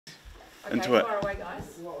Okay, into it. far away,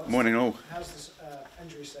 guys. Morning all. How's this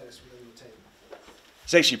injury status within the team?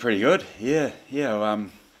 It's actually pretty good. Yeah.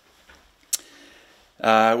 We've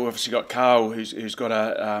obviously got Carl, who's got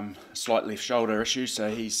a slight left shoulder issue, so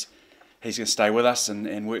he's going to stay with us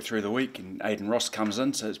and work through the week. And Aidan Ross comes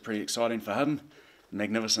in, so it's pretty exciting for him.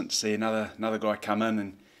 Magnificent to see another guy come in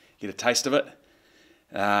and get a taste of it.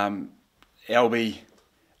 Albie,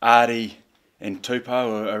 Artie, and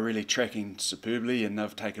Tupou are really tracking superbly, and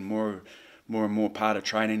they've taken more and more part of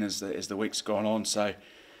training as the week's gone on. So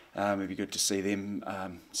it'd be good to see them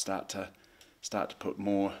start to put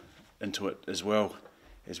more into it as well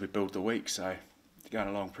as we build the week. So they're going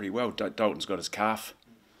along pretty well. Dalton's got his calf.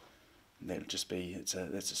 That'll just be that's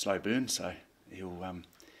a slow burn. So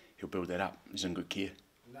he'll build that up. He's in good care.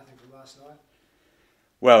 Nothing from last night?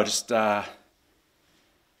 Well, just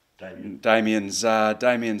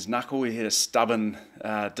Damien's knuckle. He had a stubborn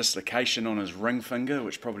dislocation on his ring finger,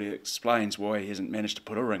 which probably explains why he hasn't managed to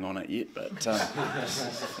put a ring on it yet. But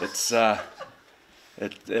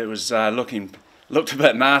it was looked a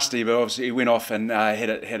bit nasty, but obviously he went off and had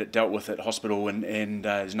it dealt with at hospital, and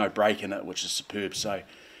there's no break in it, which is superb. So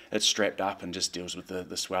it's strapped up and just deals with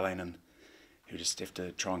the swelling, and he'll just have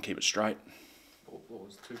to try and keep it straight. What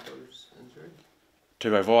was Tupou's injury?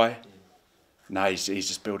 Tupou Vai? No, he's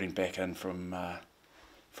just building back in from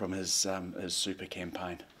his super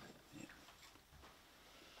campaign. Yeah.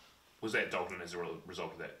 Was that Dalton as a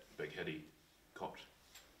result of that big hit he copped?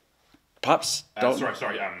 Pups?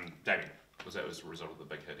 Sorry, Damien. Was that as a result of the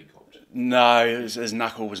big hit he copped? No, his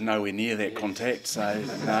knuckle was nowhere near that contact, so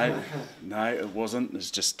no, it wasn't. It's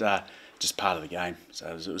just part of the game, so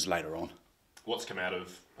it was later on. What's come out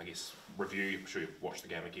of, I guess, review? I'm sure you've watched the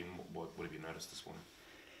game again. What have you noticed this morning?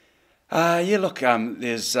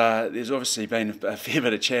 There's obviously been a fair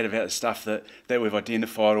bit of chat about the stuff that we've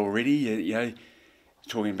identified already. You know,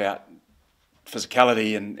 talking about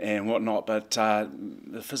physicality and whatnot, but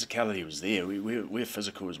the physicality was there. We're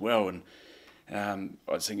physical as well, and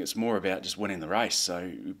I think it's more about just winning the race.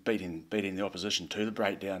 So beating the opposition to the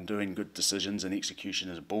breakdown, doing good decisions and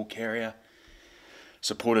execution as a ball carrier.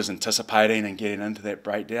 Supporters anticipating and getting into that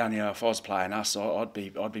breakdown. You know, if I was playing us, I'd be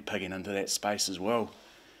pigging into that space as well,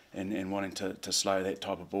 and wanting to slow that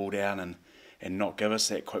type of ball down and not give us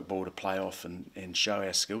that quick ball to play off and show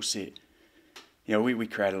our skill set. You know, we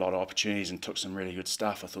created a lot of opportunities and took some really good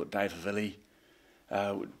stuff. I thought Dave Havili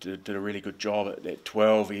did a really good job at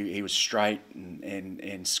 12. He was straight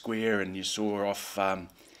and square, and you saw off one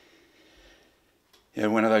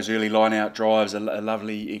of those early line-out drives, a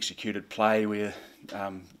lovely executed play where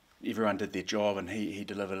everyone did their job, and he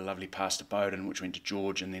delivered a lovely pass to Bowden, which went to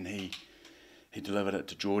George, and then he delivered it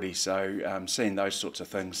to Geordie. So seeing those sorts of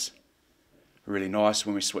things really nice.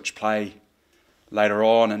 When we switched play later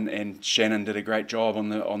on, and Shannon did a great job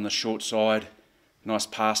on the short side. Nice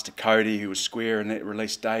pass to Cody, who was square, and that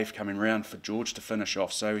released Dave coming round for George to finish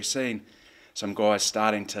off. So we've seen some guys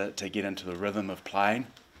starting to get into the rhythm of playing.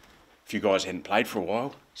 A few guys hadn't played for a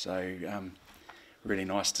while, so really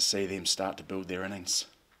nice to see them start to build their innings.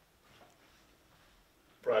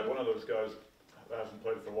 Brad, one of those guys that hasn't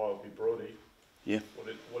played for a while would be Brody. Yeah. What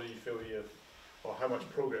do you feel or how much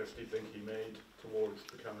progress do you think he made towards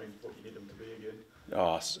becoming what you need him to be again?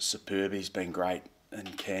 Oh, superb. He's been great in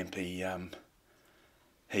camp. He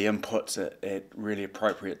inputs at really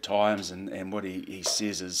appropriate times, and what he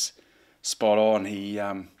says is spot on. He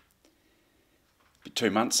 2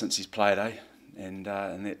 months since he's played, and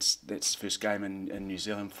that's his first game in New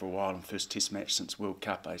Zealand for a while, and first Test match since World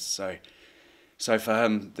Cup, So for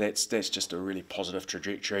him, that's just a really positive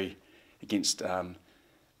trajectory against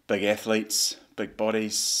big athletes, big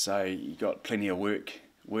bodies. So you got plenty of work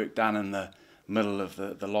done in the middle of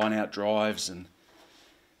the line-out drives, and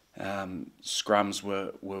scrums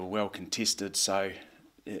were well contested. So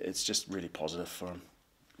it's just really positive for him.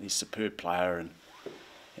 He's a superb player,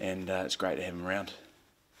 and it's great to have him around.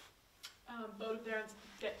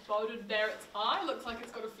 Bowden Barrett's eye looks like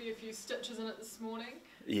it's got a fair few stitches in it this morning.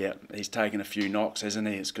 Yeah, he's taken a few knocks, hasn't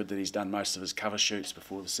he? It's good that he's done most of his cover shoots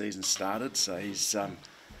before the season started, so his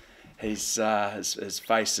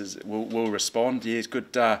face will respond. Yeah, it's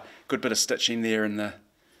good bit of stitching there in the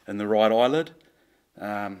right eyelid.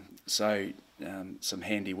 Some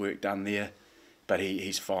handy work done there, but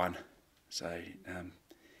he's fine. So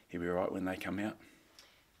he'll be all right when they come out.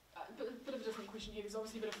 A bit of a different question here. There's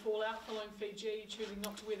obviously a bit of fallout following Fiji choosing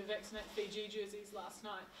not to wear the Vaccinate Fiji jerseys last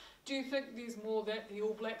night. Do you think there's more that the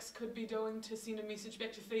All Blacks could be doing to send a message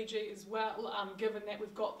back to Fiji as well, given that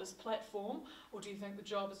we've got this platform, or do you think the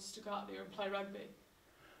job is just to go out there and play rugby?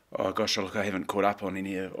 Oh gosh, look, I haven't caught up on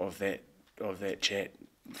any of that chat.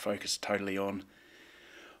 Focused totally on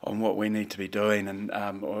what we need to be doing, and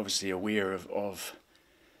obviously aware of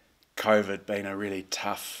COVID being a really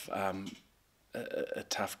tough a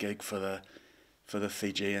tough gig for the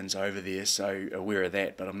Fijians over there. So aware of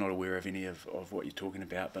that, but I'm not aware of any of what you're talking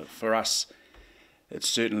about. But for us, it's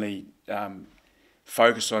certainly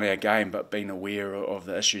focused on our game, but being aware of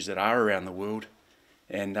the issues that are around the world,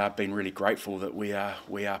 and been really grateful that we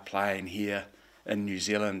are playing here in New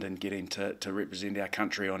Zealand and getting to represent our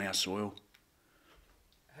country on our soil.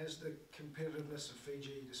 Has the competitiveness of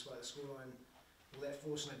Fiji, despite the scoreline, will that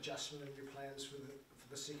force an adjustment in your plans for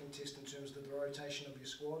the second test in terms of the rotation of your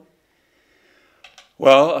squad?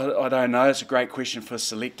 Well, I don't know. It's a great question for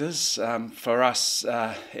selectors. For us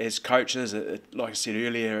as coaches, like I said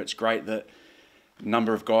earlier, it's great that a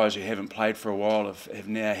number of guys who haven't played for a while have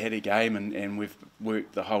now had a game, and we've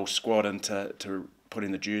worked the whole squad into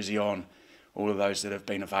putting the jersey on, all of those that have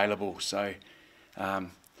been available. So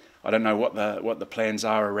I don't know what the plans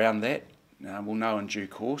are around that. We'll know in due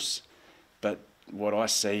course. But what I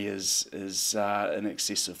see is in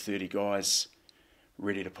excess of 30 guys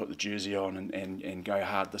ready to put the jersey on and go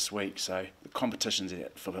hard this week. So the competition's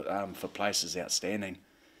for place is outstanding.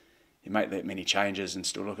 You make that many changes and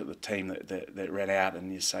still look at the team that ran out,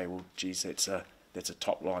 and you say, well, geez, that's a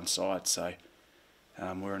top line side. So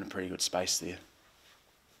we're in a pretty good space there.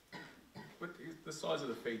 With the size of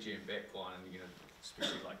the Fijian backline, and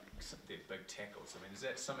especially like their big tackles, I mean, is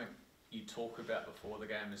that something you talk about before the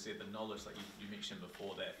game? Is there the knowledge, like you mentioned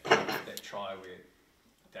before that try where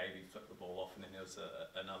Davey flicked the ball off and then there was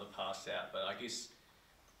another pass out, but I guess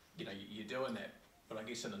you're doing that, but I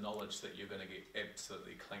guess in the knowledge that you're going to get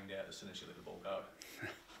absolutely cleaned out as soon as you let the ball go.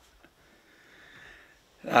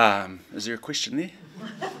 Is there a question there?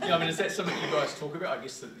 Yeah, I mean, is that something you guys talk about? I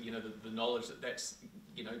guess that the knowledge that's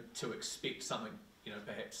to expect something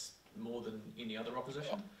perhaps more than any other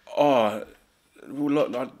opposition. Oh, well,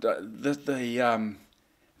 look, the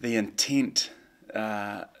intent,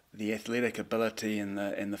 the athletic ability, and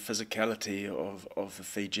the physicality of the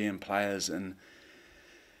Fijian players and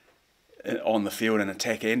on the field in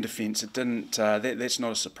attack and defence, it didn't. That's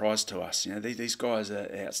not a surprise to us. These guys are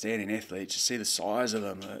outstanding athletes. You see the size of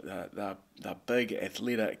them. They're big,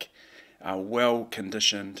 athletic, well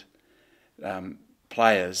conditioned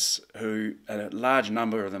players who, a large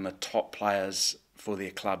number of them are top players for their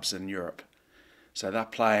clubs in Europe. So they're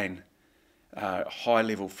playing high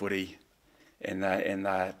level footy, and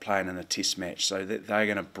they're playing in a test match. So they're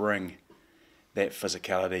going to bring that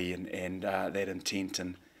physicality and that intent,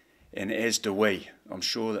 and as do we. I'm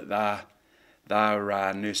sure that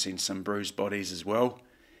they're nursing some bruised bodies as well,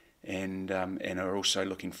 and are also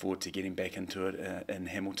looking forward to getting back into it in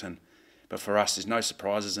Hamilton. But for us, there's no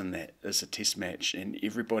surprises in that. It's a test match, and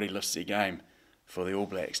everybody lifts their game for the All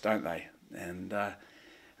Blacks, don't they? And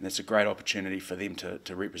it's a great opportunity for them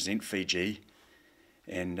to represent Fiji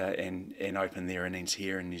and open their innings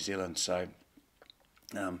here in New Zealand. So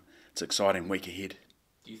it's an exciting week ahead.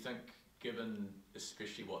 Do you think, given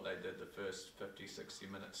especially what they did the first 50, 60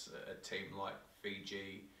 minutes, a team like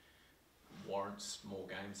Fiji warrants more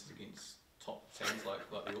games against top teams like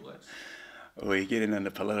the All Blacks? Well, you're getting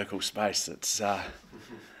into political space. That's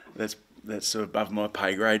sort of above my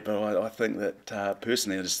pay grade, but I think that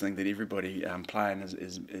personally, I just think that everybody playing as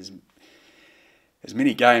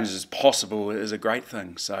many games as possible is a great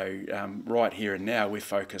thing. So right here and now, we're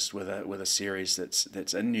focused with a series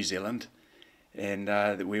that's in New Zealand, and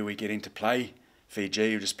where we're getting to play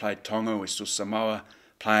Fiji. We just played Tonga. We saw Samoa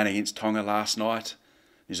playing against Tonga last night.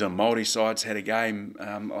 New Zealand Māori sides had a game.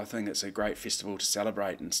 I think it's a great festival to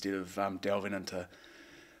celebrate instead of delving into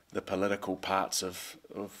the political parts of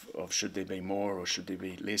should there be more or should there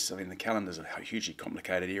be less. I mean, the calendar's a hugely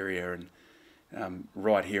complicated area, and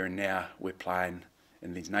right here and now we're playing,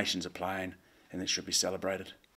 and these nations are playing, and it should be celebrated.